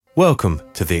Welcome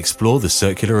to the Explore the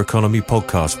Circular Economy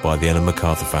podcast by the Ellen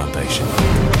MacArthur Foundation.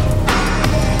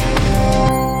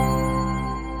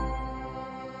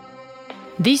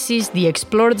 This is the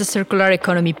Explore the Circular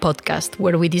Economy podcast,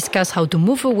 where we discuss how to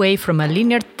move away from a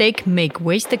linear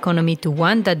take-make-waste economy to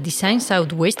one that designs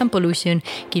out waste and pollution,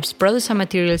 keeps products and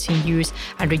materials in use,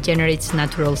 and regenerates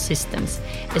natural systems.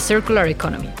 A circular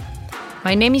economy.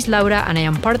 My name is Laura, and I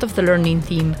am part of the learning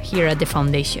team here at the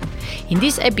Foundation. In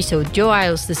this episode, Joe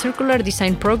Isles, the Circular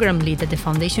Design Program Lead at the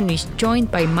Foundation, is joined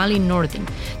by Malin Nordin,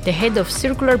 the Head of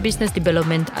Circular Business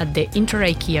Development at the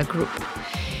Inter-IKEA Group.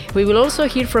 We will also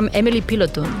hear from Emily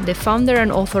Piloton, the founder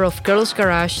and author of Girls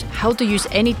Garage, How to Use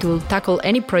Any Tool, Tackle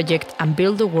Any Project, and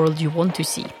Build the World You Want to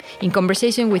See, in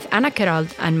conversation with Anna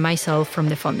Kerald and myself from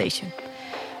the Foundation.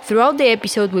 Throughout the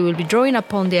episode, we will be drawing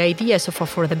upon the ideas of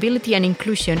affordability and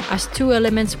inclusion as two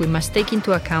elements we must take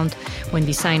into account when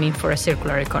designing for a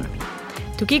circular economy.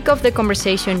 To kick off the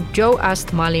conversation, Joe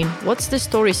asked Malin, what's the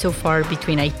story so far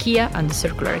between IKEA and the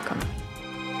circular economy?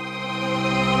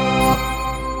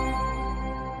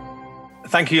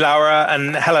 Thank you, Laura,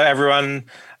 and hello, everyone.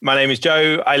 My name is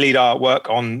Joe. I lead our work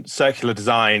on circular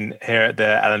design here at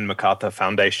the Ellen MacArthur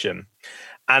Foundation.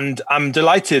 And I'm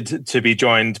delighted to be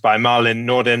joined by Malin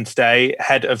Nordin today,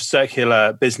 Head of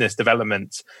Circular Business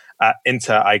Development at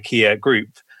Inter-IKEA Group.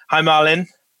 Hi, Malin.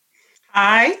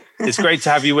 Hi. It's great to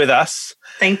have you with us.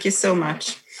 Thank you so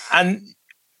much. And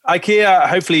IKEA,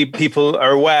 hopefully people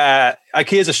are aware,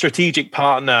 IKEA is a strategic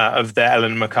partner of the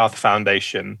Ellen MacArthur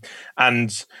Foundation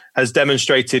and has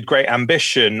demonstrated great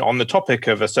ambition on the topic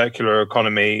of a circular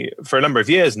economy for a number of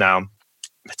years now,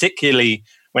 particularly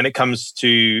when it comes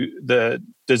to the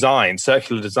design,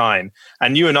 circular design.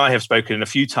 And you and I have spoken a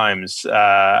few times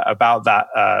about that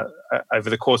over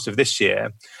the course of this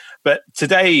year. But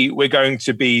today we're going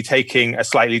to be taking a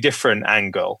slightly different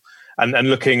angle and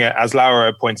looking at, as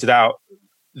Laura pointed out,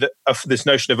 this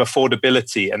notion of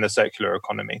affordability and the circular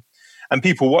economy. And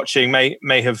people watching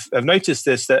may have noticed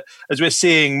this, that as we're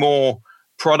seeing more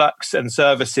products and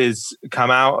services come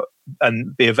out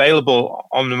and be available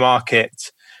on the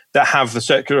market that have the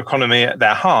circular economy at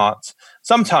their heart,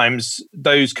 sometimes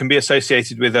those can be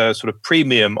associated with a sort of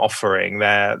premium offering.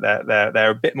 They're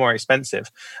a bit more expensive.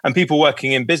 And people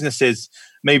working in businesses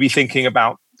may be thinking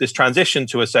about this transition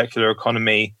to a circular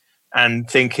economy and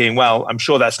thinking, well, I'm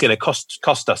sure that's going to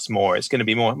cost us more. It's going to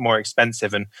be more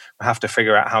expensive, and we'll have to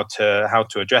figure out how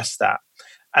to address that.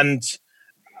 And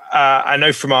I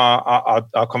know from our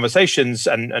conversations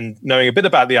and knowing a bit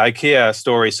about the IKEA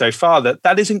story so far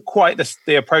that isn't quite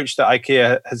the approach that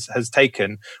IKEA has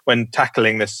taken when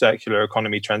tackling this circular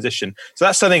economy transition. So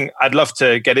that's something I'd love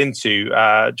to get into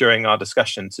during our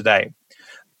discussion today.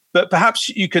 But perhaps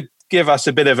you could give us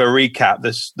a bit of a recap,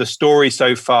 the story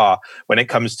so far when it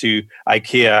comes to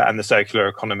IKEA and the circular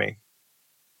economy.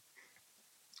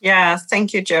 Yeah,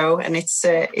 thank you, Joe. And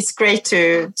it's great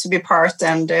to be part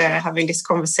and having this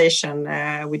conversation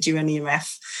with you and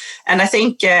EMF. And I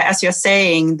think, as you're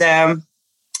saying,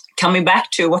 coming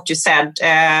back to what you said,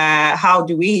 how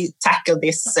do we tackle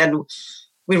this? And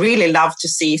we really love to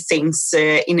see things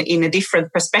in a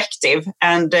different perspective.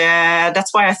 And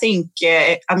that's why I think,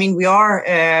 we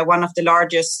are one of the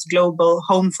largest global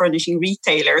home furnishing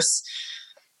retailers.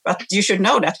 But you should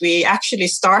know that we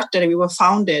were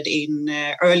founded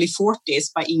in early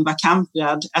 40s by Ingvar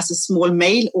Kamprad as a small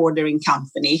mail ordering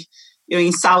company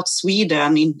in South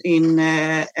Sweden in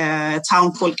a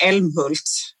town called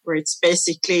Älmhult, where it's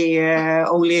basically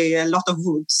only a lot of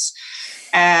woods.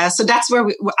 So that's where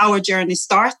our journey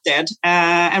started.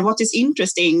 And what is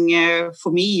interesting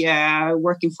for me,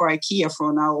 working for IKEA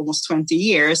for now almost 20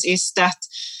 years, is that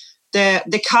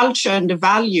the culture and the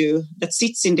value that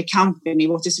sits in the company,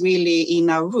 what is really in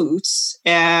our roots,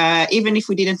 even if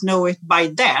we didn't know it by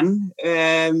then,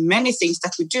 many things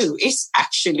that we do is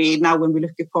actually now when we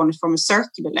look upon it from a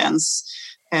circular lens,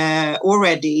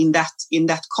 already in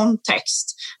that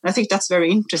context. And I think that's very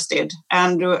interesting.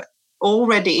 And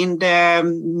already in the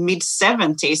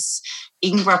mid-70s,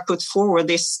 Ingvar put forward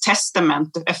this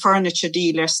testament, a furniture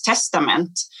dealer's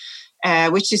testament,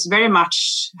 which is very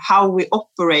much how we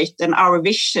operate and our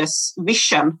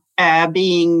vision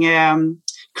being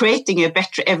creating a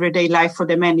better everyday life for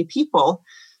the many people.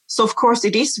 So, of course,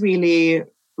 it is really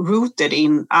rooted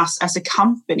in us as a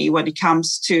company when it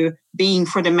comes to being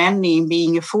for the many and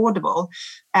being affordable.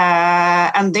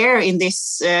 And there in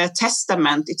this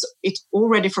testament, it's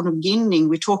already from the beginning,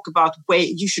 we talk about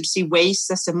you should see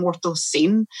waste as a mortal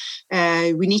sin.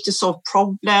 We need to solve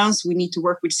problems. We need to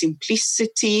work with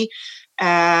simplicity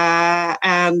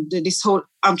and this whole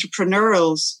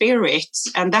entrepreneurial spirit.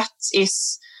 And that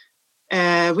is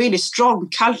really strong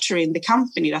culture in the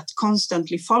company that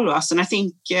constantly follow us. And I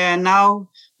think now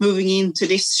moving into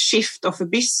this shift of a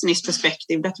business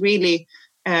perspective that really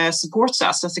supports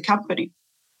us as a company.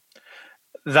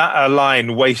 That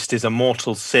line, waste is a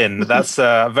mortal sin. That's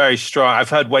very strong.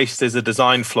 I've heard waste is a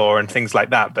design flaw and things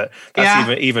like that, but that's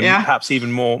perhaps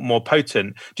even more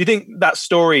potent. Do you think that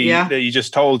story that you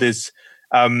just told is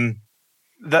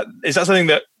that something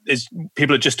that is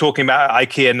people are just talking about at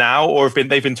IKEA now, or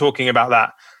they've been talking about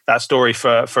that story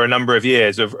for a number of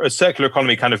years? Of a circular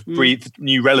economy kind of breathed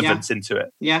new relevance into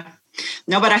it. Yeah.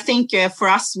 No, but I think for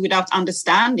us, without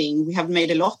understanding, we have made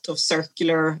a lot of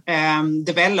circular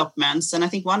developments. And I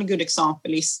think one good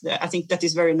example is, I think that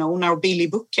is very known, our Billy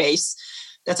bookcase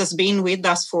that has been with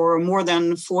us for more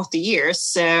than 40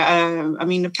 years.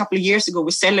 A couple of years ago,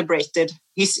 we celebrated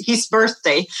his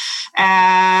birthday.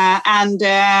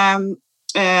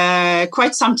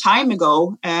 Quite some time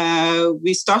ago,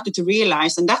 we started to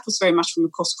realize, and that was very much from a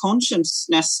cost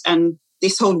consciousness and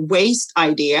this whole waste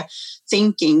idea,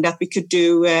 thinking that we could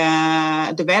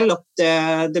develop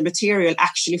the material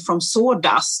actually from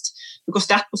sawdust, because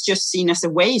that was just seen as a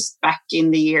waste back in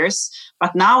the years.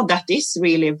 But now that is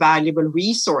really valuable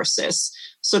resources.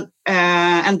 So,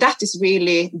 and that is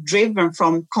really driven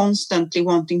from constantly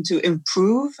wanting to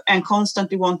improve and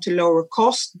constantly want to lower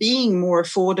cost, being more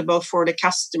affordable for the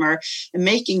customer and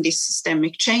making these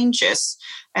systemic changes.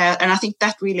 And I think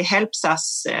that really helps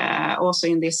us also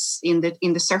in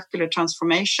the circular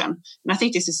transformation. And I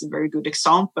think this is a very good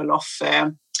example of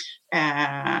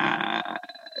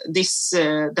this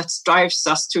that drives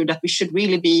us to that we should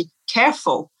really be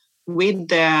careful with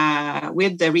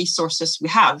the resources we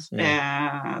have,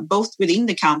 both within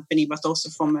the company, but also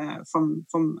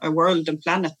from a world and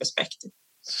planet perspective.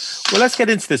 Well, let's get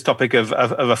into this topic of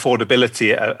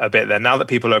affordability a bit then. Now that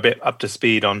people are a bit up to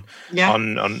speed on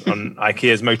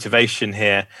IKEA's motivation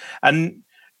here, and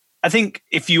I think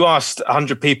if you asked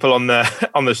 100 people on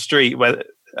the street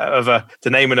to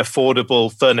name an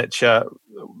affordable furniture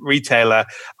retailer,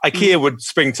 IKEA would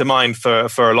spring to mind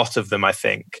for a lot of them, I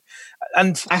think.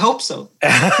 And I hope so.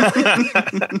 But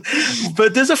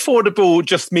does affordable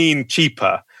just mean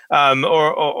cheaper,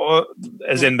 or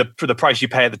as in the price you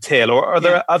pay at the till, or are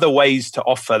there other ways to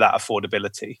offer that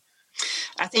affordability?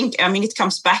 I think, it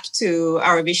comes back to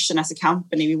our vision as a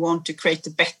company. We want to create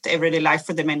a better everyday life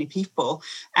for the many people.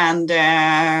 And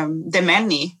the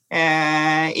many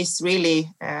is really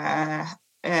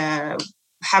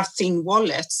have thin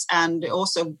wallets, and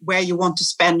also where you want to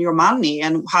spend your money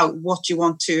and what you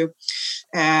want to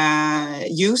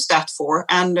use that for.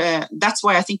 And that's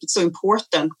why I think it's so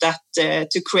important that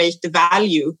to create the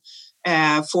value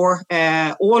for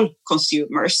all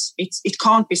consumers. It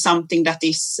can't be something that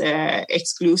is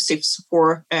exclusive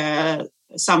for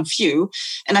some few.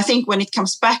 And I think when it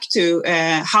comes back to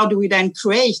how do we then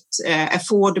create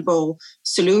affordable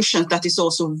solutions that is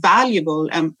also valuable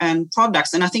and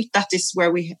products, and I think that is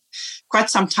where we quite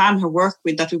some time have worked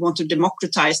with, that we want to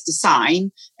democratize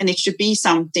design, and it should be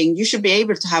something you should be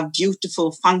able to have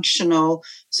beautiful, functional,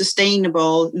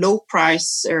 sustainable, low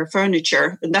price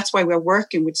furniture. And that's why we're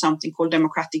working with something called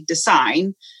democratic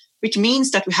design, which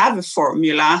means that we have a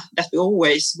formula that we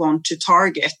always want to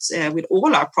target with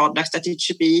all our products, that it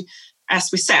should be, as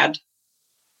we said,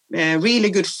 really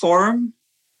good form.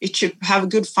 It should have a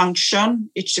good function.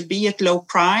 It should be at low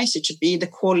price. It should be the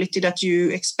quality that you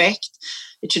expect.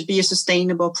 It should be a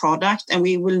sustainable product. And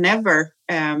we will never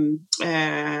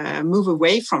move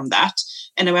away from that.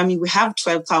 And we have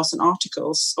 12,000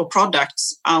 articles or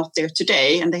products out there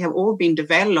today, and they have all been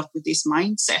developed with this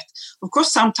mindset. Of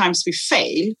course, sometimes we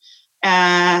fail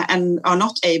and are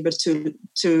not able to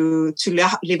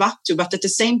live up to. But at the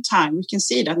same time, we can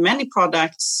see that many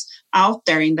products out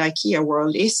there in the IKEA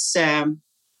world is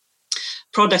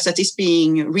products that is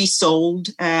being resold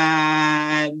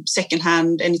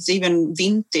secondhand, and it's even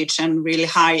vintage and really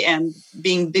high-end,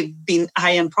 being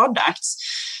high-end products.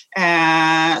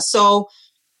 So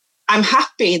I'm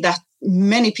happy that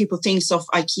many people think of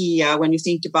IKEA when you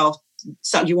think about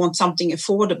you want something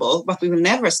affordable, but we will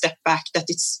never step back that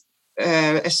it's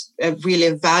a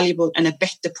really valuable and a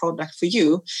better product for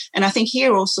you. And I think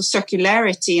here also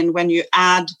circularity, and when you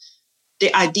add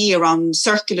the idea around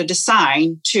circular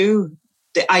design to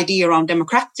the idea around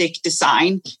democratic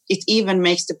design, it even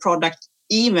makes the product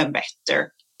even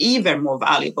better, even more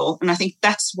valuable. And I think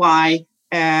that's why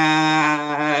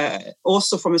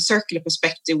also from a circular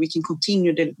perspective, we can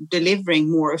continue delivering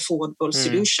more affordable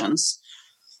solutions.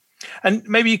 And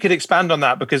maybe you could expand on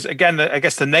that, because again, I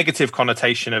guess the negative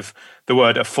connotation of the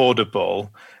word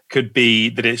affordable could be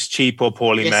that it's cheap or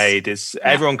poorly made.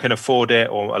 Everyone can afford it,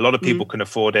 or a lot of people can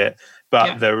afford it.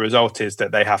 but the result is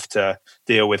that they have to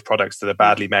deal with products that are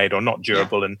badly made or not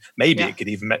durable, and maybe it could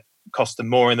even cost them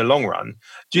more in the long run.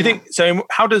 Do you think so?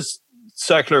 How does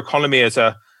circular economy as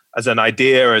an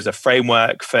idea, as a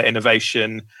framework for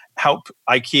innovation, help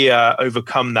IKEA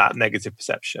overcome that negative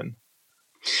perception?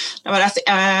 But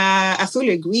I fully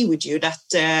agree with you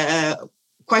that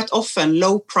quite often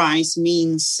low price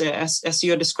means, as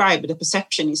you described, the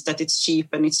perception is that it's cheap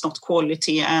and it's not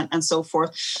quality and so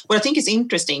forth. What I think is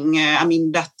interesting,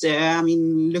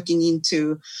 looking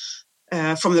into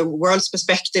from the world's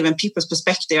perspective and people's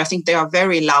perspective, I think they are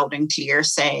very loud and clear.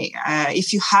 Say,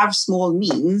 if you have small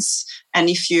means and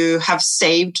if you have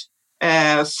saved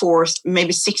for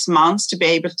maybe 6 months to be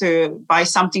able to buy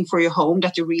something for your home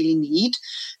that you really need,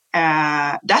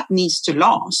 that needs to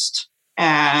last.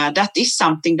 That is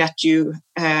something that you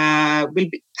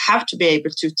have to be able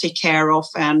to take care of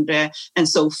and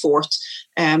so forth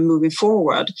moving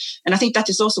forward. And I think that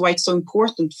is also why it's so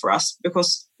important for us,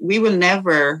 because we will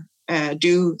never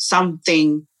do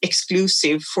something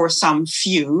exclusive for some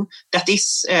few that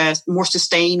is more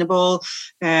sustainable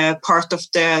part of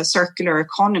the circular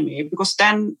economy, because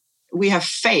then we have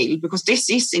failed, because this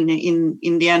is in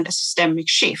the end a systemic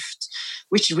shift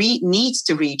which needs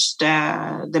to reach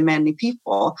the many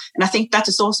people. And I think that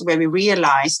is also where we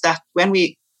realize that when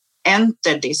we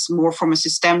enter this more from a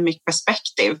systemic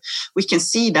perspective, we can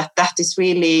see that is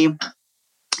really,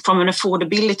 from an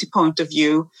affordability point of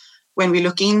view, when we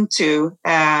look into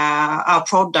our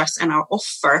products and our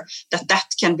offer, that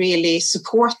can really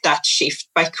support that shift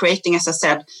by creating, as I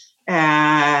said,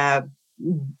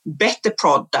 better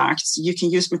products. You can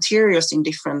use materials in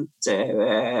different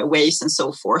ways and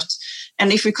so forth.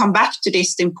 And if we come back to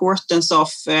this, the importance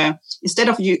of instead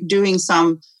of you doing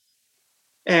some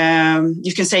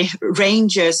you can say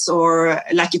ranges or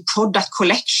like a product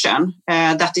collection,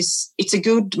 it's a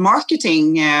good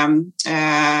marketing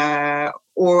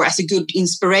or as a good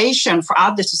inspiration for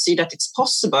others to see that it's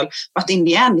possible. But in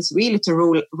the end, it's really to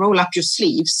roll up your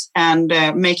sleeves and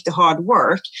make the hard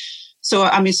work. So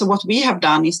what we have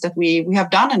done is that we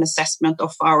have done an assessment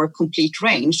of our complete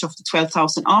range of the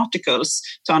 12,000 articles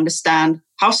to understand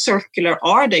how circular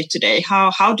are they today?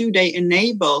 How do they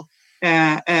enable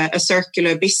a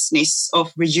circular business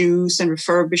of reuse and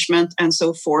refurbishment and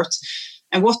so forth?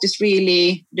 And what is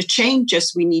really the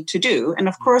changes we need to do? And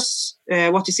of course,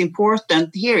 what is important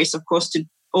here is, of course,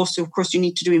 you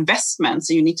need to do investments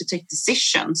and you need to take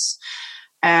decisions.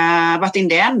 But in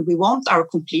the end, we want our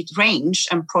complete range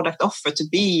and product offer to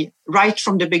be right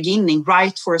from the beginning,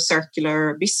 right for a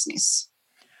circular business.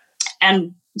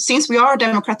 And since we are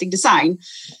democratic design,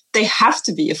 they have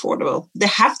to be affordable. They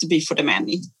have to be for the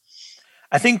many.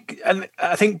 I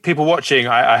think people watching,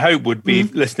 I hope, would be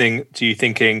listening to you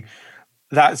thinking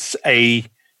that's a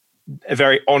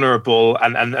very honourable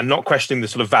and not questioning the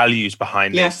sort of values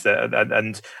behind this,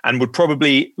 and would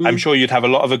probably, I'm sure you'd have a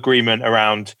lot of agreement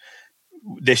around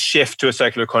this shift to a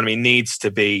circular economy needs to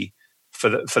be for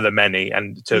the many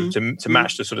and to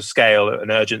match the sort of scale and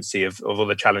urgency of all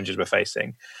the challenges we're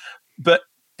facing. But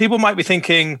people might be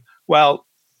thinking, well,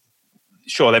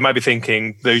 sure, they might be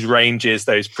thinking those ranges,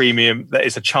 those premium, that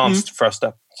is a chance for us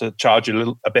to charge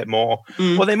a bit more.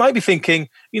 Well, they might be thinking,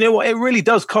 you know what, it really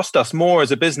does cost us more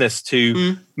as a business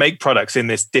to make products in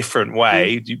this different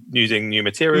way, using new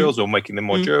materials or making them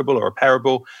more durable or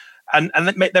repairable. And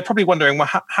they're probably wondering, well,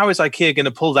 how is IKEA going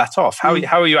to pull that off? How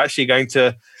are you actually going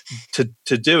to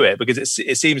do it? Because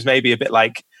it seems maybe a bit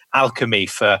like alchemy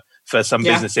for some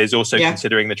businesses also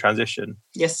considering the transition.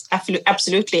 Yes,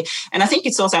 absolutely. And I think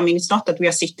it's also, it's not that we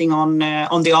are sitting on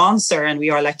the answer and we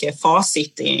are like a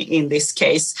faucet in this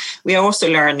case. We are also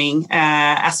learning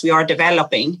as we are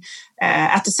developing.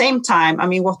 At the same time,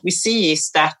 what we see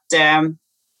is that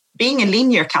being a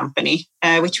linear company,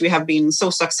 which we have been so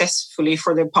successfully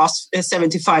for the past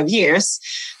 75 years,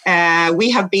 we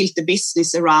have built the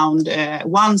business around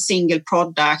one single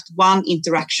product, one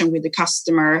interaction with the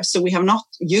customer. So we have not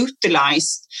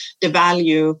utilized the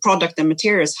value product and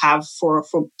materials have for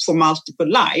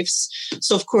multiple lives.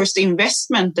 So of course, the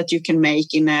investment that you can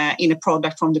make in a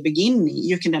product from the beginning,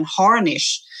 you can then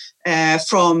harness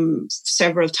from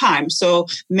several times. So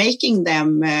making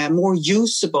them more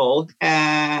usable,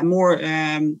 more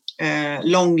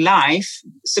long life,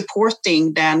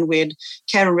 supporting then with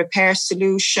care and repair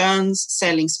solutions,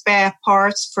 selling spare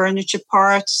parts, furniture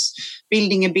parts,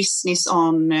 building a business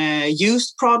on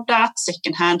used products,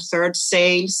 second-hand, third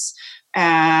sales,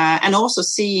 and also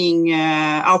seeing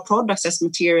our products as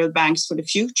material banks for the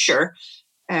future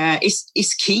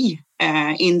is key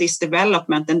in this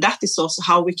development. And that is also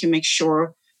how we can make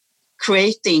sure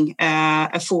creating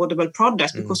affordable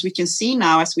products, because we can see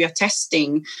now, as we are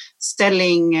testing,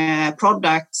 selling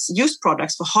used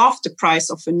products for half the price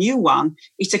of a new one.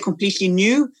 It's a completely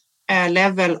new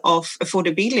level of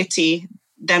affordability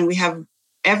than we have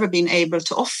ever been able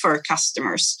to offer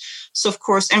customers. So of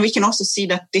course, and we can also see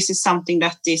that this is something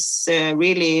that is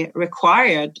really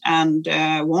required and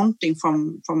wanting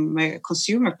from a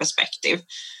consumer perspective.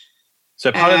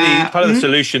 So part of the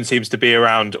solution seems to be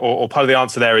around, or part of the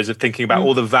answer there is of thinking about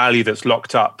all the value that's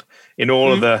locked up in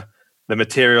all of the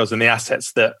materials and the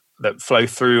assets that flow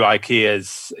through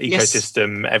IKEA's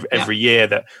ecosystem every year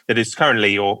that is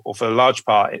currently, or for a large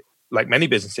part, like many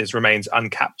businesses, remains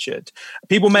uncaptured.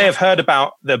 People may have heard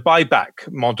about the buyback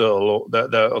model or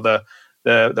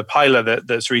the pilot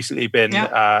that's recently been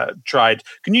tried.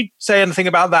 Can you say anything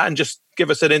about that and just give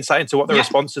us an insight into what the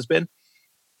response has been?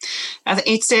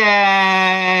 It's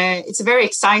a very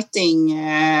exciting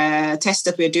test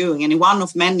that we're doing, and one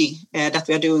of many that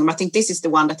we are doing. I think this is the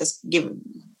one that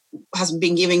has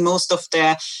been giving most of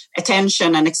the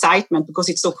attention and excitement because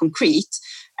it's so concrete.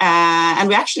 And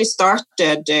we actually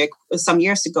started some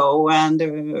years ago, and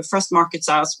the first markets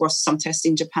out was some tests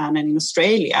in Japan and in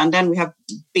Australia. And then we have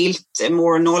built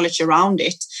more knowledge around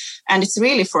it. And it's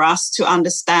really for us to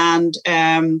understand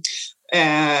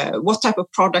what type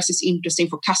of products is interesting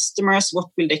for customers, what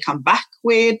will they come back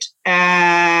with,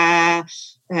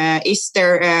 is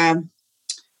there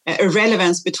a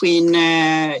relevance between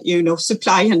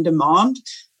supply and demand,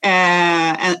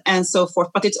 and so forth.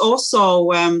 But it's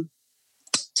also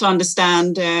to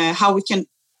understand how we can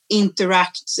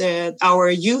interact our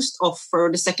used offer,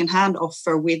 the second-hand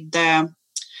offer, with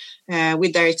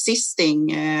their existing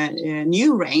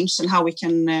new range, and how we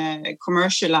can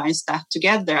commercialize that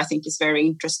together, I think is very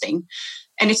interesting.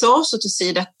 And it's also to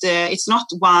see that it's not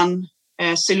one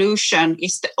solution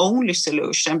is the only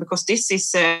solution, because this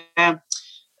is a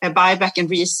buyback and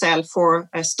resell for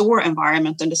a store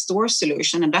environment and a store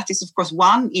solution. And that is, of course,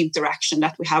 one interaction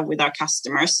that we have with our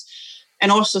customers.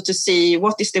 And also to see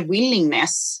what is the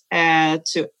willingness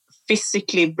to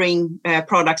physically bring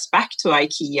products back to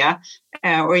IKEA,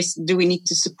 or do we need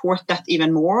to support that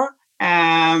even more?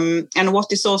 And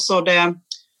what is also the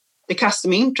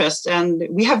customer interest? And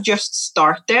we have just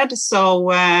started, so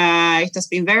it has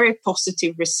been very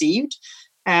positive received,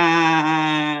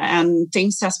 and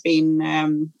things has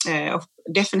been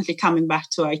definitely coming back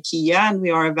to IKEA, and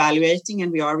we are evaluating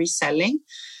and we are reselling.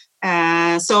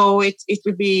 So it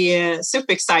would be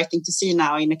super exciting to see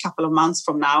now in a couple of months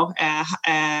from now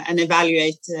and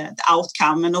evaluate the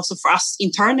outcome, and also for us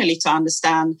internally to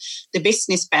understand the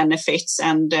business benefits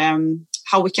and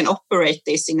how we can operate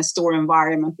this in a store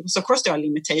environment, because of course there are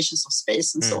limitations of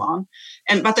space and so on.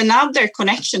 But another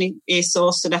connection is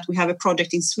also that we have a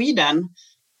project in Sweden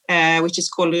which is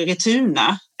called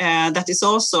Retuna, that is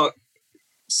also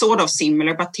sort of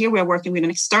similar, but here we are working with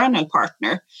an external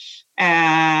partner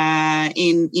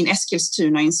in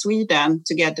Eskilstuna in Sweden,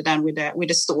 together then with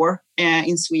a store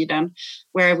in Sweden,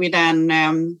 where we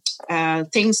then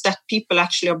things that people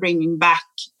actually are bringing back,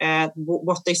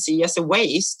 what they see as a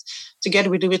waste, together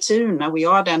with the Retuna, we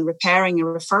are then repairing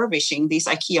and refurbishing these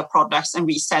IKEA products and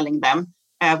reselling them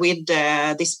with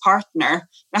this partner.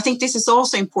 And I think this is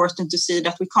also important to see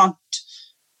that we can't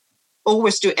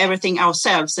always do everything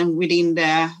ourselves and within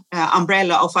the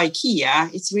umbrella of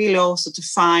IKEA. It's really also to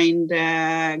find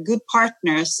good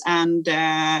partners and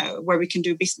where we can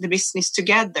do the business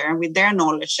together with their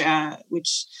knowledge,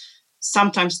 which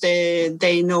sometimes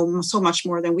they know so much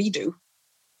more than we do.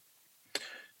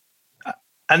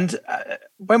 And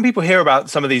when people hear about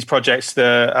some of these projects,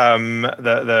 the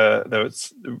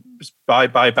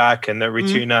buyback and the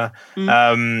Retuna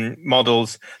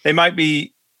models, they might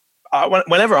be.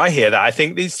 Whenever I hear that, I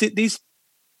think these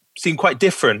seem quite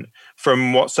different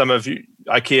from what some of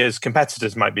IKEA's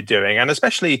competitors might be doing, and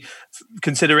especially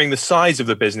considering the size of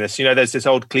the business. You know, there's this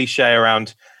old cliche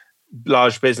around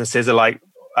large businesses are like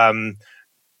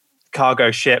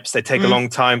cargo ships; they take a long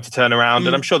time to turn around,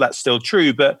 and I'm sure that's still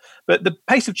true. But the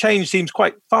pace of change seems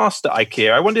quite fast at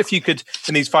IKEA. I wonder if you could,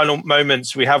 in these final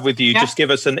moments we have with you, just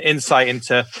give us an insight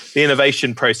into the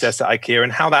innovation process at IKEA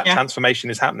and how that transformation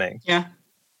is happening.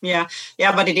 Yeah,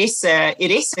 but it is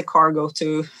a cargo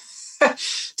to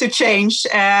change,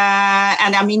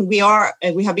 and I mean we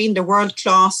have been the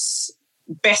world-class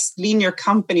best linear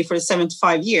company for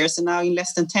 75 years, and now in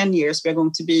less than 10 years we are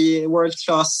going to be a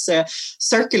world-class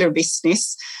circular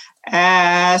business.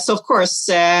 So of course,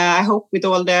 I hope with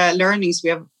all the learnings we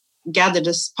have gathered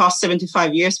this past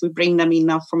 75 years, we bring them in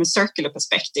now from a circular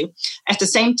perspective. At the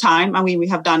same time, I mean, we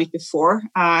have done it before.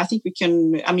 I think we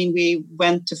can. I mean, we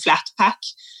went to flat pack.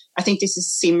 I think this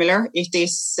is similar. It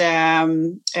is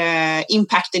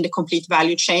impacting the complete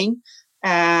value chain.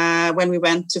 When we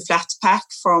went to flat pack,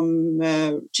 from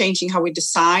changing how we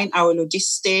design our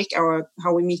logistic,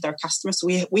 how we meet our customers.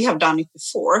 We have done it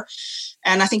before.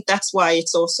 And I think that's why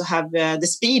it's also have the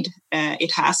speed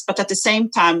it has. But at the same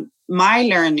time, my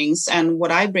learnings and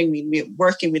what I bring with me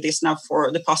working with this now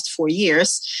for the past 4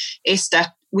 years is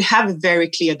that we have a very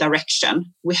clear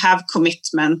direction. We have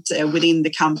commitment within the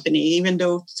company, even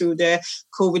though through the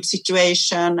COVID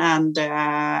situation and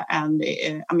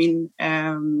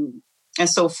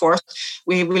so forth,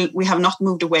 we have not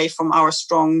moved away from our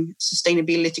strong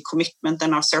sustainability commitment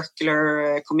and our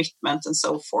circular commitment and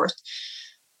so forth.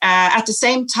 At the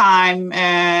same time,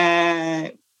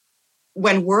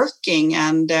 when working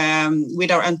and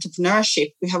with our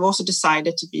entrepreneurship, we have also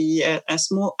decided to be a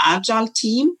small agile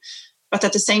team. But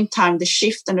at the same time, the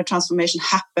shift and the transformation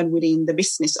happen within the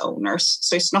business owners.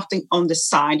 So it's nothing on the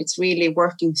side. It's really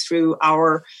working through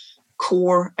our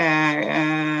core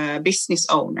business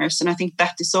owners, and I think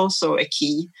that is also a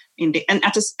key in this.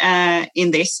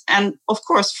 And of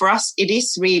course, for us, it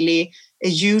is really a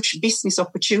huge business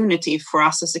opportunity for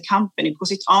us as a company,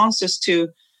 because it answers to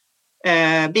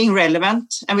being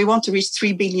relevant, and we want to reach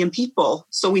 3 billion people.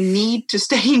 So we need to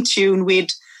stay in tune with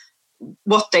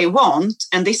what they want,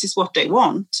 and this is what they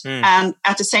want. And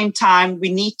at the same time,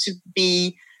 we need to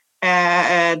be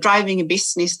driving a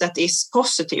business that is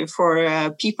positive for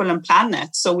people and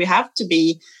planet. So we have to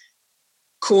be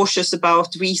cautious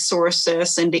about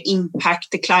resources and the impact,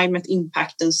 the climate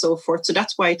impact and so forth. So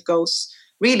that's why it goes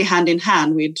really hand in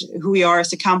hand with who we are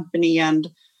as a company and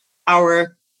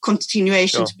our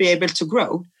continuation to be able to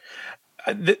grow.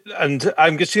 And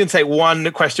I'm just going to take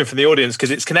one question from the audience,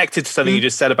 because it's connected to something you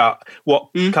just said about what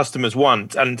customers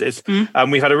want. And it's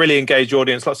we've had a really engaged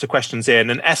audience, lots of questions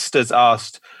in. And Esther's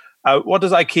asked, what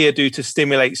does IKEA do to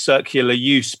stimulate circular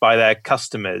use by their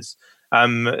customers?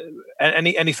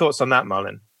 Any thoughts on that,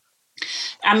 Malin?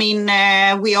 I mean,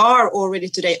 we are already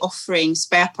today offering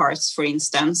spare parts, for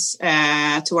instance,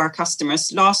 to our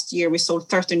customers. Last year, we sold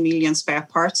 13 million spare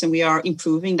parts, and we are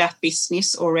improving that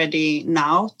business already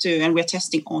now and we're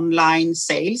testing online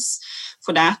sales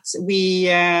for that. We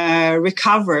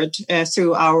recovered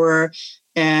through our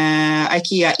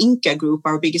IKEA Inca Group,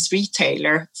 our biggest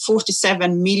retailer,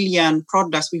 47 million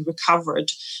products we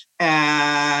recovered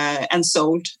and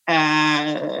sold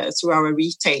through our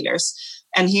retailers.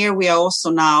 And here we are also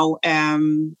now,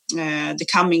 the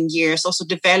coming years, also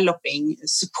developing,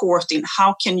 supporting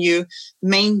how can you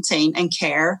maintain and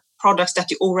care products that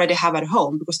you already have at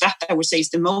home, because that, I would say,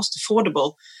 is the most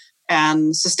affordable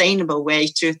and sustainable way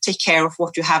to take care of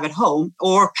what you have at home,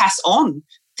 or pass on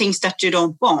things that you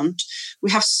don't want.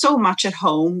 We have so much at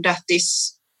home that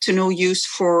is to no use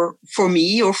for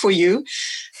me or for you,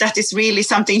 that is really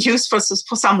something useful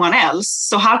for someone else.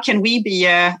 So how can we be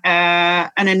an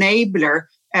enabler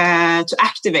to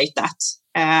activate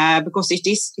that? Because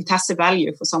it has a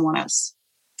value for someone else.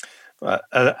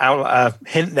 A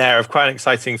hint there of quite an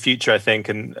exciting future, I think,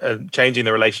 and changing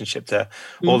the relationship to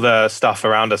all the stuff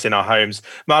around us in our homes.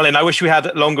 Malin, I wish we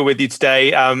had longer with you today,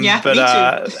 but me too.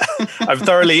 I've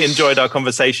thoroughly enjoyed our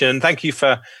conversation. Thank you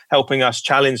for helping us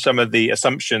challenge some of the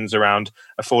assumptions around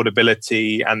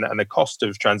affordability and the cost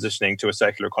of transitioning to a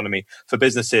circular economy for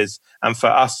businesses and for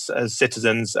us as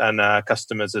citizens and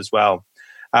customers as well.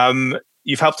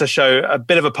 You've helped us show a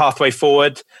bit of a pathway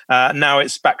forward. Now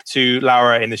it's back to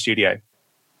Laura in the studio.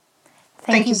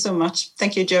 Thank you so much.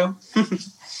 Thank you, Joe.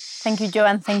 Thank you, Joe,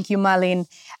 and thank you, Malin.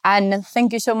 And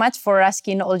thank you so much for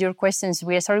asking all your questions.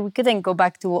 We are sorry we couldn't go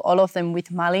back to all of them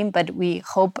with Malin, but we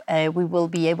hope we will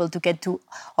be able to get to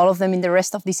all of them in the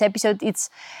rest of this episode. We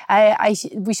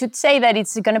should say that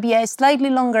it's going to be a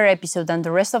slightly longer episode than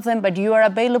the rest of them, but they are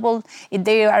available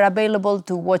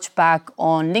to watch back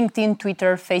on LinkedIn,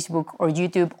 Twitter, Facebook, or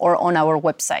YouTube, or on our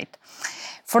website.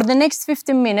 For the next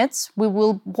 15 minutes, we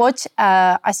will watch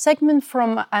a segment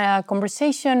from a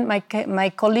conversation my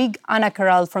colleague Anna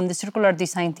Caral from the Circular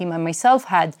Design team and myself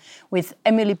had with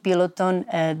Emily Piloton,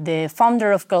 the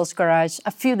founder of Girls Garage,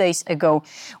 a few days ago,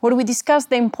 where we discussed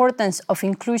the importance of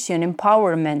inclusion,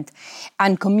 empowerment,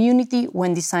 and community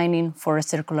when designing for a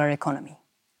circular economy.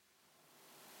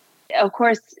 Of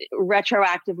course,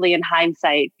 retroactively in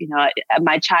hindsight,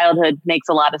 my childhood makes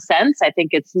a lot of sense. I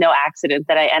think it's no accident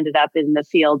that I ended up in the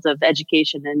fields of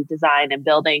education and design and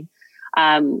building.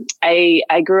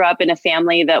 I grew up in a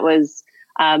family that was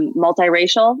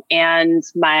multiracial, and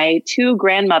my 2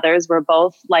 grandmothers were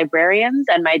both librarians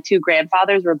and my 2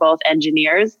 grandfathers were both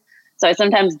engineers. So I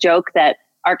sometimes joke that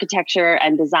architecture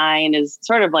and design is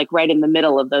sort of like right in the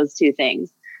middle of those 2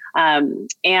 things. And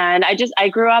I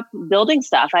grew up building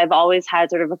stuff. I've always had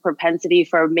sort of a propensity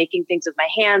for making things with my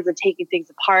hands and taking things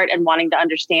apart and wanting to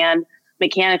understand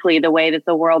mechanically the way that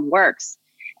the world works.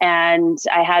 And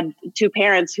I had two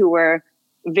parents who were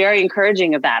very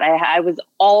encouraging of that. I was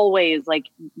always like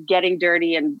getting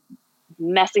dirty and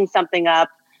messing something up,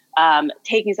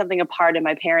 taking something apart in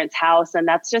my parents' house. And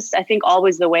that's just, I think,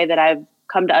 always the way that I've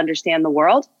come to understand the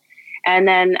world. And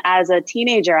then as a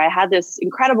teenager, I had this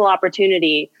incredible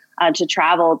opportunity to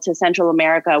travel to Central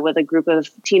America with a group of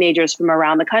teenagers from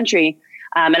around the country.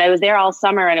 And I was there all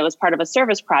summer, and it was part of a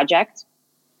service project.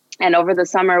 And over the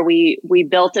summer, we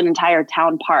built an entire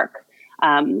town park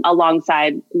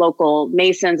alongside local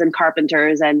masons and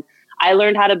carpenters. And I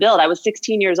learned how to build. I was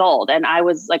 16 years old, and I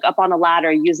was like up on a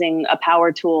ladder using a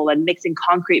power tool and mixing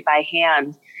concrete by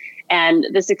hand. And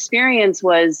this experience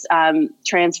was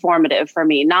transformative for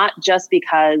me, not just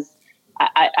because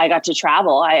I got to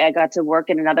travel. I got to work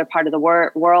in another part of the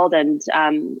world and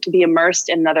be immersed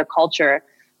in another culture.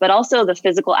 But also the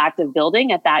physical act of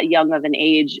building at that young of an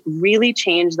age really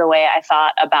changed the way I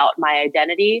thought about my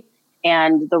identity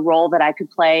and the role that I could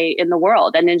play in the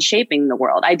world and in shaping the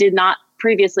world. I did not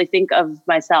previously think of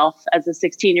myself as a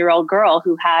 16-year-old girl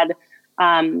who had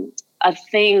a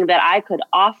thing that I could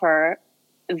offer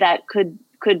that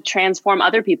could transform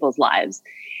other people's lives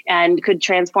and could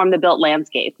transform the built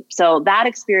landscape. So that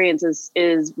experience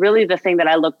is really the thing that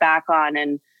I look back on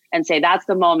and say that's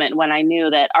the moment when I knew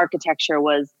that architecture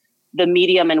was the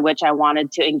medium in which I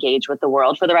wanted to engage with the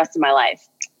world for the rest of my life.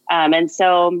 And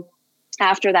so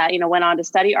after that, went on to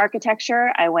study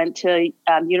architecture. I went to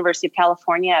University of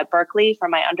California at Berkeley for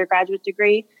my undergraduate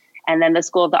degree, and then the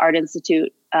School of the Art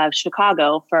Institute of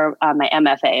Chicago for my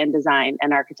MFA in design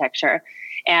and architecture.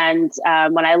 And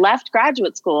when I left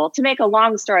graduate school, to make a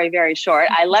long story very short,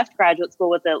 I left graduate school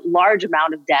with a large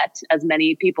amount of debt, as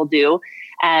many people do,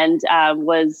 and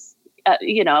was,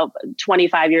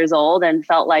 25 years old and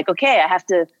felt like, okay, I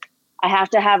have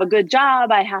to have a good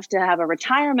job. I have to have a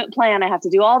retirement plan. I have to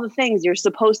do all the things you're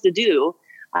supposed to do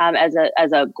as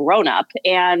a grown up,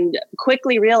 and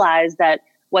quickly realized that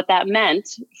what that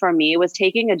meant for me was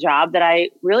taking a job that I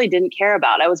really didn't care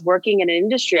about. I was working in an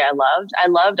industry I loved. I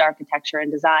loved architecture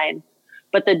and design,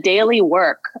 but the daily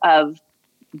work of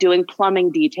doing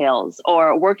plumbing details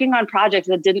or working on projects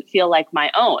that didn't feel like my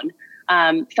own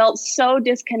felt so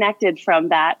disconnected from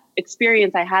that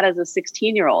experience I had as a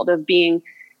 16-year-old of being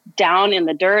down in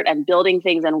the dirt and building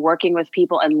things and working with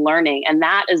people and learning. And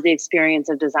that is the experience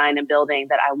of design and building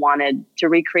that I wanted to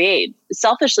recreate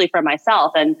selfishly for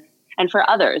myself and for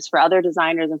others, for other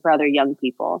designers and for other young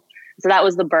people. So that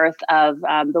was the birth of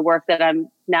the work that I'm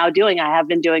now doing. I have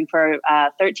been doing for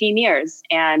 13 years.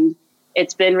 And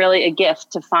it's been really a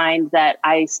gift to find that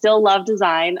I still love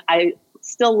design. I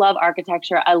still love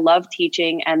architecture. I love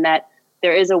teaching, and that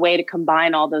there is a way to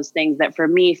combine all those things that for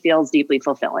me feels deeply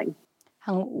fulfilling.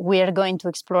 And we are going to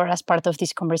explore, as part of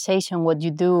this conversation, what you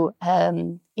do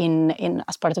in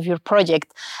as part of your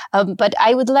project. But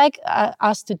I would like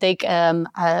us to take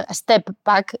a step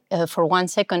back for 1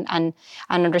 second and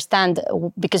understand,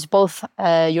 because both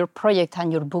your project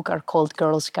and your book are called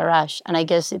Girls Garage, and I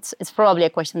guess it's probably a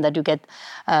question that you get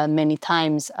many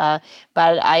times.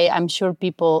 But I'm sure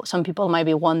some people might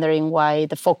be wondering why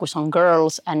the focus on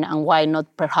girls and why not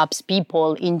perhaps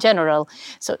people in general.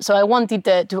 So I wanted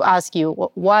to ask you,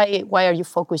 why are you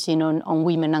focusing on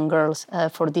women and girls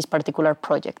for this particular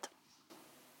project?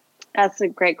 That's a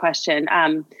great question.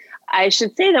 I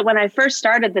should say that when I first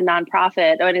started the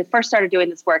nonprofit, when I first started doing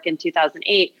this work in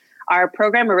 2008, our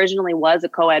program originally was a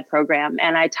co-ed program,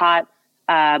 and I taught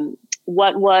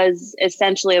what was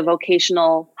essentially a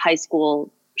vocational high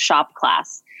school shop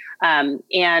class.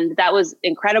 And that was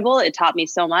incredible. It taught me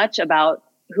so much about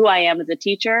who I am as a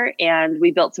teacher, and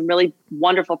we built some really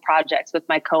wonderful projects with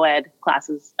my co-ed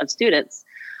classes of students.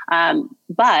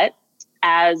 But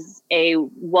as a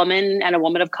woman and a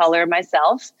woman of color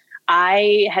myself,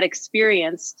 I had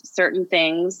experienced certain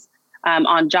things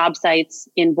on job sites,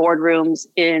 in boardrooms,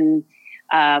 in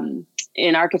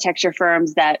architecture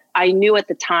firms that I knew at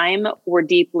the time were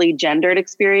deeply gendered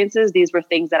experiences. These were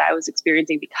things that I was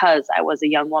experiencing because I was a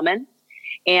young woman.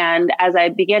 And as I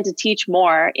began to teach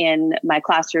more in my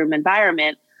classroom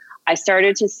environment, I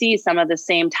started to see some of the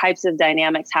same types of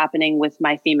dynamics happening with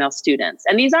my female students.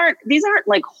 And these aren't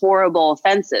like horrible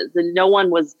offenses, and no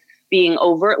one was being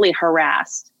overtly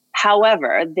harassed.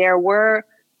 However, there were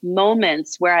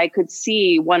moments where I could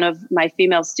see one of my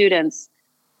female students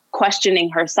questioning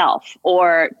herself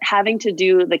or having to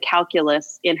do the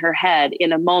calculus in her head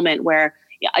in a moment where,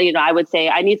 I would say,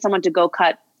 I need someone to go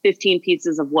cut 15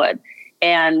 pieces of wood.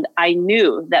 And I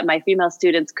knew that my female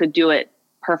students could do it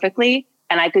perfectly.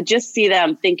 And I could just see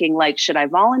them thinking like, should I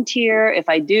volunteer? If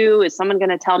I do, is someone going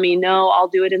to tell me, no, I'll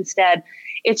do it instead?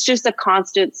 It's just a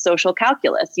constant social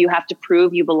calculus. You have to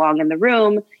prove you belong in the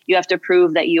room. You have to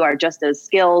prove that you are just as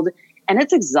skilled. And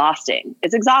it's exhausting.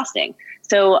 It's exhausting.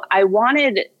 So I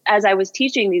wanted, as I was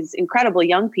teaching these incredible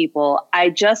young people, I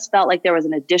just felt like there was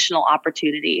an additional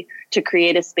opportunity to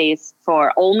create a space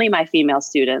for only my female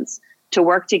students to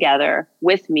work together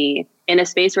with me in a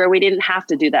space where we didn't have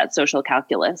to do that social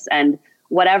calculus. And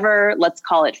whatever, let's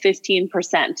call it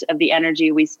 15% of the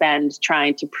energy we spend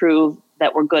trying to prove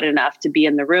that we're good enough to be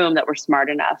in the room, that we're smart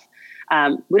enough,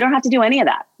 we don't have to do any of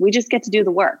that. We just get to do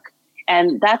the work.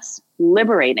 And that's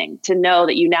liberating to know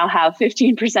that you now have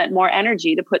 15% more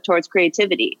energy to put towards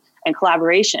creativity and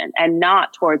collaboration and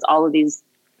not towards all of these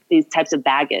types of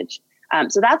baggage.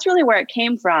 So that's really where it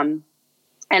came from.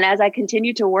 And as I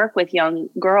continued to work with young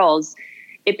girls,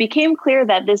 it became clear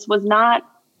that this was not,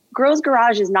 Girls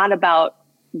Garage is not about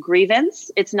grievance.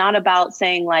 It's not about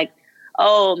saying like,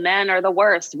 oh, men are the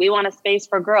worst. We want a space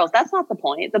for girls. That's not the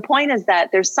point. The point is that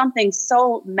there's something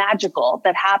so magical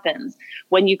that happens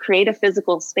when you create a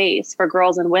physical space for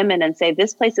girls and women and say,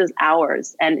 this place is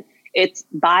ours and it's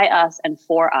by us and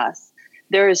for us.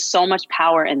 There is so much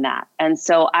power in that. And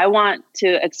so I want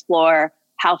to explore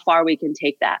how far we can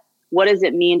take that. What does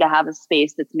it mean to have a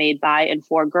space that's made by and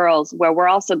for girls, where we're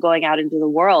also going out into the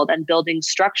world and building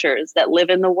structures that live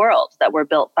in the world that were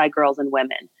built by girls and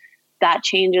women? That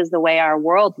changes the way our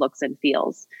world looks and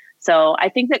feels. So I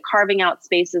think that carving out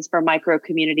spaces for micro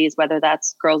communities, whether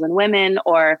that's girls and women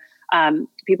or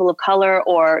people of color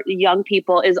or young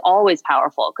people, is always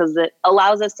powerful because it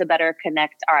allows us to better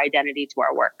connect our identity to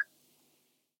our work.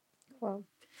 Well,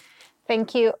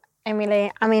 thank you,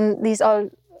 Emily. I mean, these all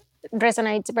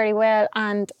resonates very well,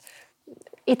 and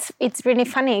it's really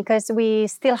funny because we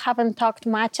still haven't talked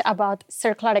much about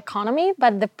circular economy,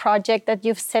 but the project that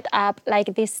you've set up,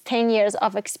 like these 10 years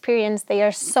of experience, they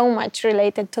are so much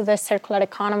related to the circular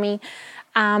economy.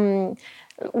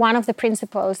 One of the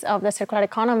principles of the circular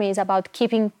economy is about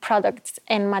keeping products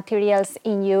and materials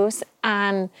in use.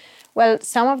 And well,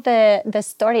 some of the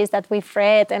stories that we've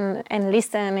read and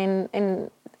listened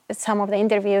in some of the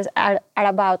interviews are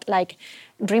about like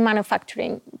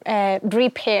remanufacturing,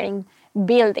 repairing,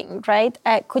 building, right?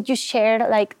 Could you share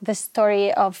like the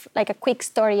story of, like a quick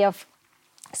story of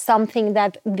something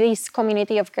that this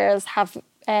community of girls have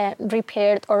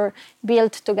repaired or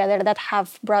built together that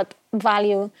have brought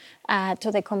value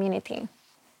to the community?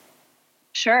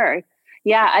 Sure.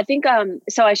 Yeah, I think,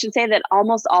 so I should say that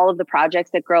almost all of the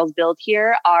projects that girls build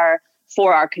here are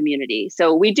for our community.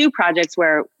 So we do projects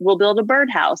where we'll build a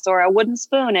birdhouse or a wooden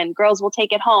spoon and girls will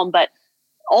take it home. But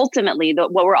ultimately,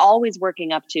 what we're always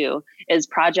working up to is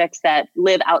projects that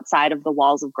live outside of the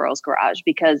walls of Girls Garage,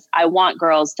 because I want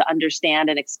girls to understand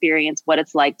and experience what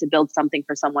it's like to build something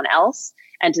for someone else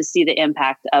and to see the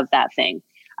impact of that thing.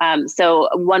 So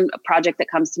one project that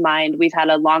comes to mind, we've had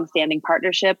a longstanding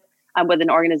partnership with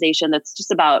an organization that's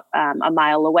just about a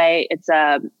mile away. It's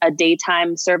a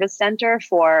daytime service center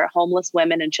for homeless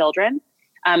women and children.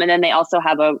 And then they also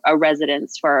have a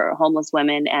residence for homeless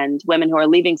women and women who are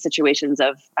leaving situations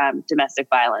of domestic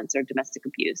violence or domestic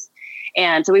abuse.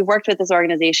 And so we've worked with this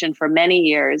organization for many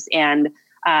years. And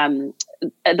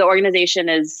the organization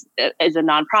is a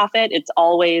nonprofit. It's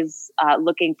always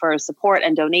looking for support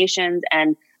and donations.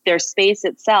 And their space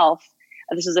itself,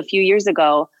 this was a few years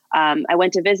ago, I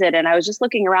went to visit and I was just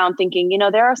looking around thinking,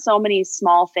 there are so many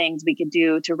small things we could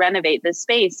do to renovate this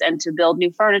space and to build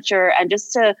new furniture and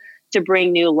just to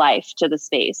bring new life to the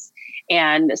space.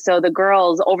 And so the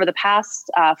girls over the past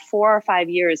 4 or 5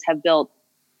 years have built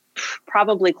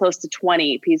probably close to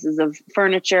 20 pieces of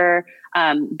furniture,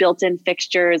 built-in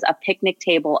fixtures, a picnic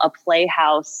table, a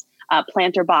playhouse,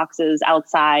 planter boxes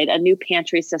outside, a new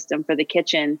pantry system for the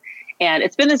kitchen. And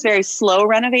it's been this very slow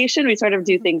renovation. We sort of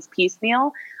do things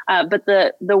piecemeal. But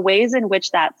the ways in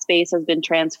which that space has been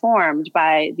transformed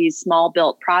by these small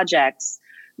built projects,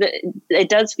 it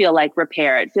does feel like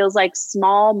repair. It feels like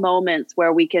small moments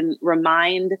where we can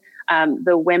remind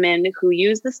the women who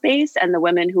use the space and the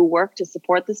women who work to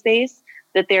support the space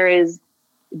that there is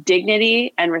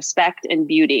dignity and respect and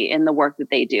beauty in the work that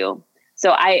they do.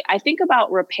 So I think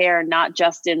about repair not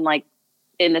just in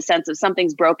the sense of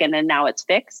something's broken and now it's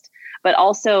fixed, but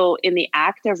also in the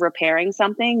act of repairing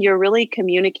something, you're really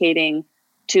communicating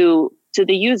to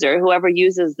the user, whoever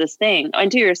uses this thing,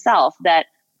 and to yourself that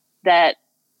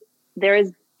there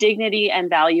is dignity and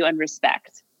value and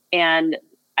respect. And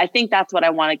I think that's what I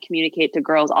want to communicate to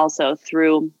girls also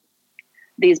through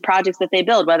these projects that they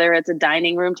build, whether it's a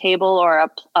dining room table or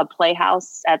a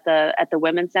playhouse at the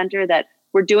women's center, that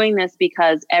We're doing this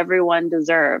because everyone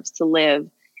deserves to live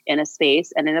in a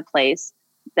space and in a place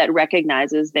that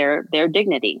recognizes their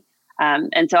dignity.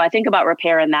 And so I think about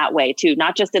repair in that way too,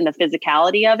 not just in the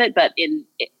physicality of it, but in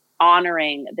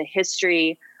honoring the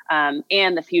history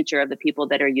and the future of the people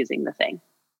that are using the thing.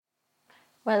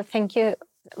 Well, thank you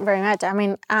very much. I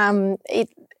mean, it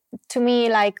to me,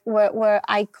 like where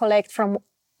I collect from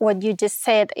what you just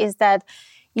said is that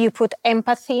you put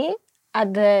empathy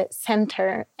at the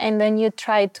center, and then you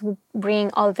try to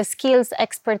bring all the skills,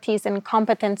 expertise, and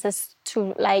competences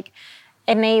to like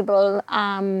enable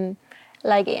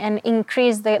like and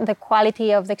increase the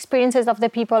quality of the experiences of the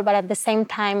people, but at the same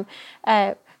time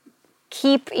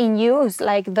keep in use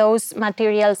like those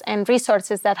materials and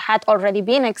resources that had already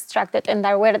been extracted and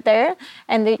that were there,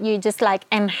 and you just like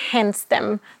enhance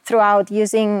them throughout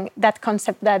using that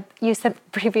concept that you said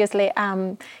previously,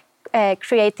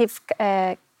 creative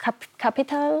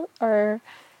capital, or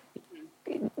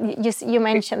you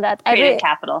mentioned that. Creative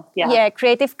capital, yeah. Yeah,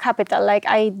 creative capital. Like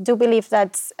I do believe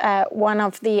that's one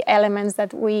of the elements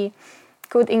that we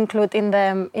could include in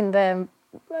the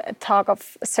talk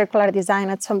of circular design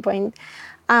at some point.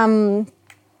 I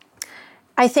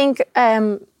think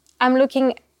I'm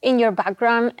looking in your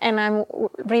background and I'm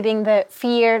reading the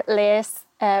Fear Less,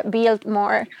 Build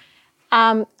More.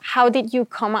 How did you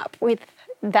come up with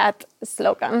that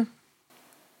slogan?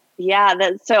 Yeah,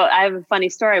 so I have a funny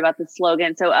story about the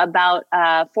slogan. So about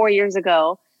 4 years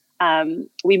ago,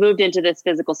 we moved into this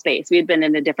physical space. We had been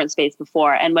in a different space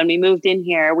before. And when we moved in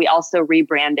here, we also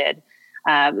rebranded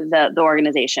the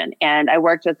organization. And I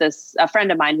worked with a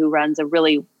friend of mine who runs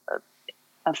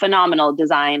a phenomenal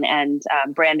design and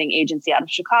branding agency out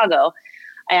of Chicago.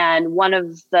 And one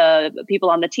of the people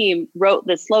on the team wrote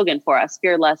this slogan for us,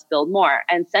 Fear Less, Build More,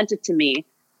 and sent it to me.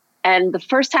 And the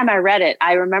first time I read it,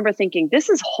 I remember thinking, this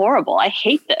is horrible. I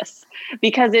hate this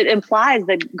because it implies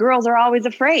that girls are always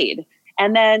afraid.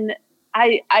 And then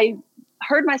I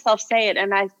heard myself say it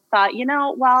and I thought,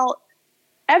 well,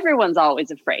 everyone's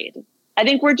always afraid. I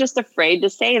think we're just afraid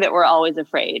to say that we're always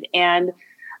afraid. And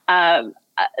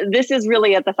this is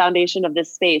really at the foundation of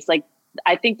this space. Like,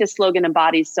 I think this slogan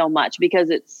embodies so much because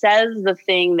it says the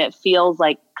thing that feels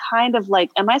like kind of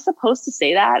like, am I supposed to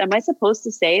say that? Am I supposed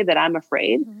to say that I'm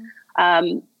afraid?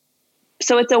 Mm-hmm.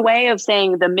 So it's a way of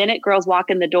saying the minute girls walk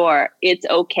in the door, it's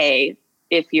okay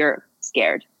if you're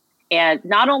scared. And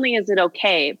not only is it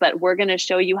okay, but we're going to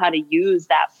show you how to use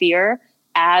that fear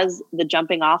as the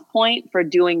jumping off point for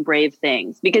doing brave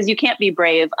things, because you can't be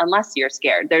brave unless you're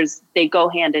scared. They go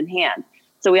hand in hand.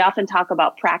 So we often talk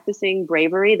about practicing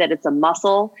bravery, that it's a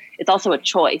muscle. It's also a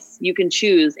choice. You can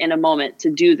choose in a moment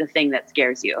to do the thing that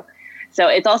scares you. So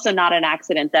it's also not an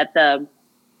accident that the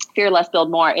Fear Less, Build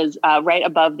More is right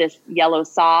above this yellow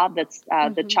saw. That's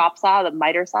the chop saw, the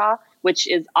miter saw, which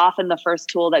is often the first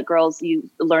tool that girls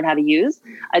learn how to use.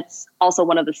 It's also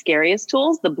one of the scariest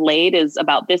tools. The blade is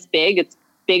about this big. It's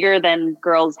bigger than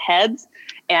girls' heads,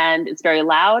 and it's very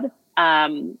loud.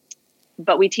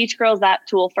 But we teach girls that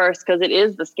tool first because it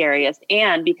is the scariest,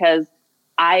 and because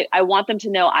I want them to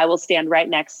know I will stand right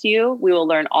next to you. We will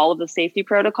learn all of the safety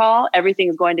protocol. Everything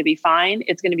is going to be fine.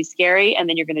 It's going to be scary, and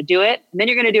then you're going to do it. And then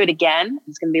you're going to do it again.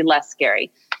 It's going to be less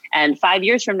scary. And 5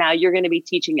 years from now, you're going to be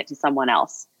teaching it to someone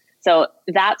else. So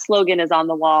that slogan is on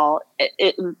the wall.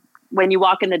 When you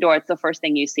walk in the door, it's the first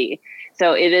thing you see.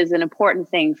 So it is an important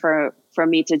thing for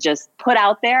me to just put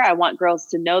out there. I want girls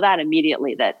to know that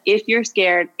immediately, that if you're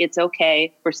scared, it's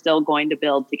okay. We're still going to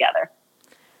build together.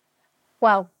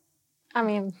 Wow. I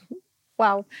mean,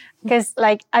 wow. Because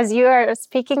like, as you are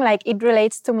speaking, like it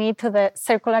relates to me to the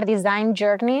circular design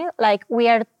journey. Like we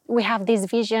have this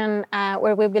vision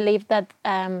where we believe that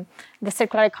the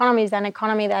circular economy is an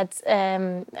economy that's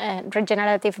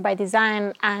regenerative by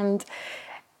design, and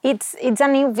it's a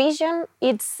new vision.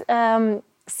 It's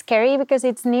scary because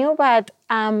it's new, but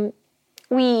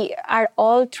we are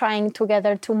all trying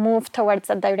together to move towards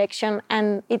that direction,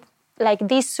 and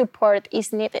this support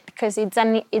is needed because it's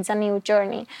a new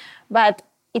journey. But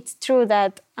it's true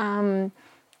that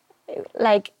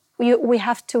we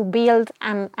have to build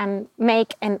and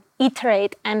make and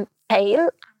iterate and fail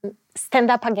and stand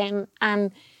up again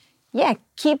and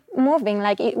keep moving.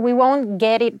 We won't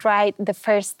get it right the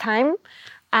first time.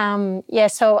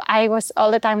 So I was all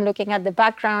the time looking at the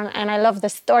background, and I love the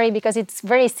story because it's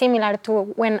very similar to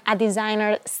when a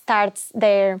designer starts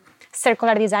their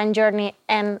circular design journey,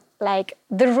 and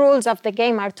the rules of the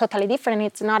game are totally different.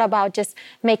 It's not about just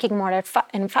making more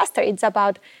and faster. It's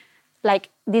about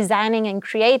designing and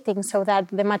creating so that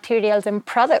the materials and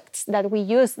products that we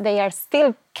use, they are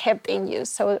still kept in use.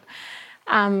 So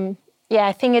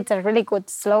I think it's a really good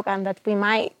slogan that we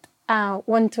might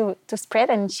want to spread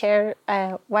and share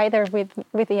wider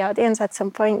with the audience at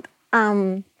some point.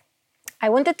 I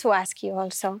wanted to ask you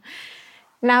also,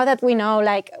 now that we know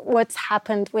like what's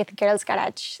happened with Girls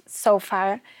Garage so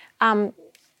far,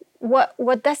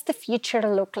 what does the future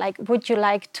look like? Would you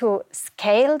like to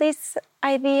scale this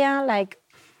idea? Like,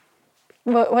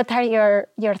 what are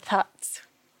your thoughts?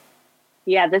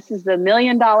 Yeah, this is the $1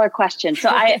 million question. So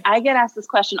I get asked this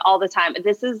question all the time.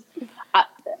 This is,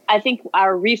 I think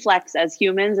our reflex as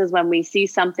humans is when we see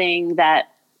something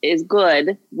that is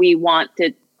good, we want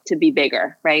it to be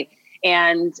bigger, right?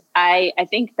 And I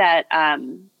think that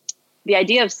the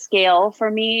idea of scale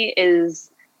for me is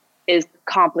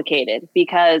complicated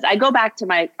because I go back to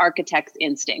my architect's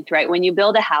instinct, right? When you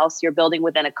build a house, you're building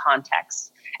within a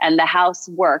context, and the house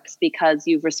works because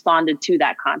you've responded to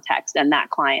that context and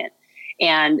that client.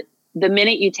 And the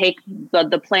minute you take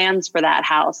the plans for that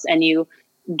house and you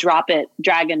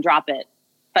drag and drop it,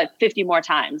 but 50 more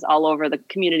times all over the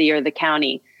community or the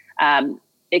county,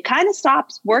 it kind of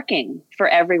stops working for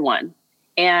everyone.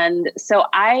 And so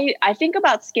I think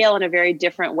about scale in a very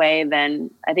different way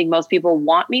than I think most people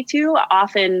want me to.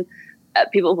 Often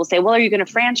people will say, well, are you going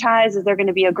to franchise? Is there going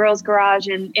to be a Girls Garage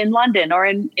in London or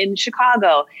in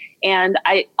Chicago? And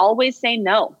I always say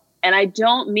no. And I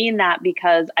don't mean that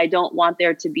because I don't want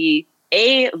there to be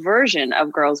a version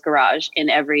of Girls Garage in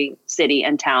every city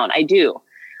and town. I do.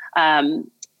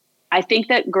 I think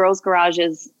that Girls Garage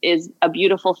is a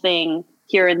beautiful thing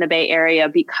here in the Bay Area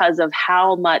because of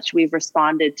how much we've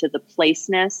responded to the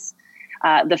placeness,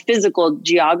 the physical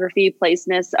geography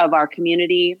placeness of our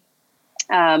community,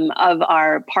 of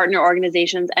our partner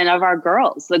organizations, and of our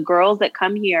girls. The girls that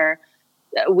come here,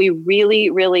 we really,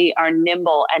 really are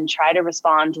nimble and try to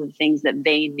respond to the things that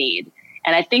they need.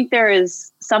 And I think there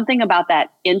is something about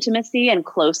that intimacy and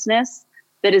closeness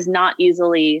that is not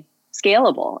easily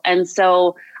scalable. And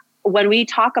so when we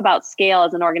talk about scale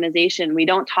as an organization, we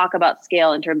don't talk about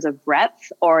scale in terms of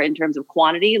breadth or in terms of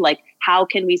quantity. Like, how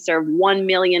can we serve 1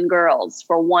 million girls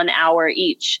for 1 hour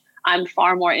each? I'm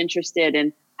far more interested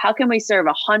in how can we serve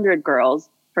 100 girls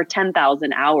for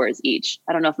 10,000 hours each?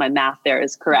 I don't know if my math there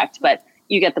is correct, but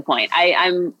you get the point.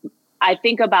 I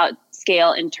think about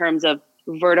scale in terms of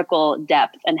vertical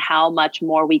depth and how much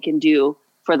more we can do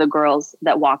for the girls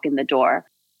that walk in the door.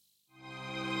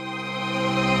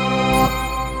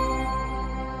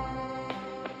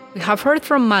 We have heard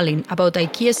from Malin about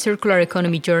IKEA's circular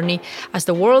economy journey as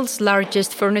the world's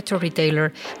largest furniture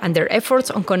retailer and their efforts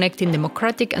on connecting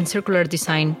democratic and circular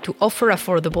design to offer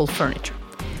affordable furniture.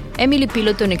 Emily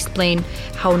Piloton explained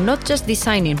how not just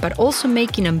designing but also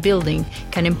making and building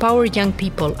can empower young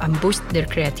people and boost their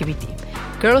creativity.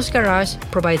 Girls Garage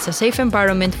provides a safe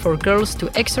environment for girls to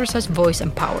exercise voice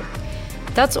and power.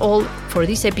 That's all for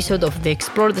this episode of the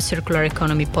Explore the Circular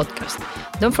Economy podcast.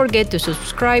 Don't forget to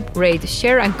subscribe, rate,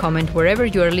 share, and comment wherever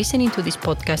you are listening to this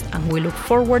podcast, and we look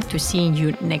forward to seeing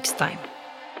you next time.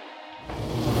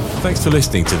 Thanks for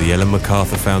listening to the Ellen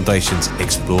MacArthur Foundation's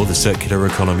Explore the Circular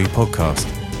Economy podcast.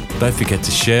 Don't forget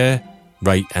to share,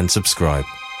 rate, and subscribe.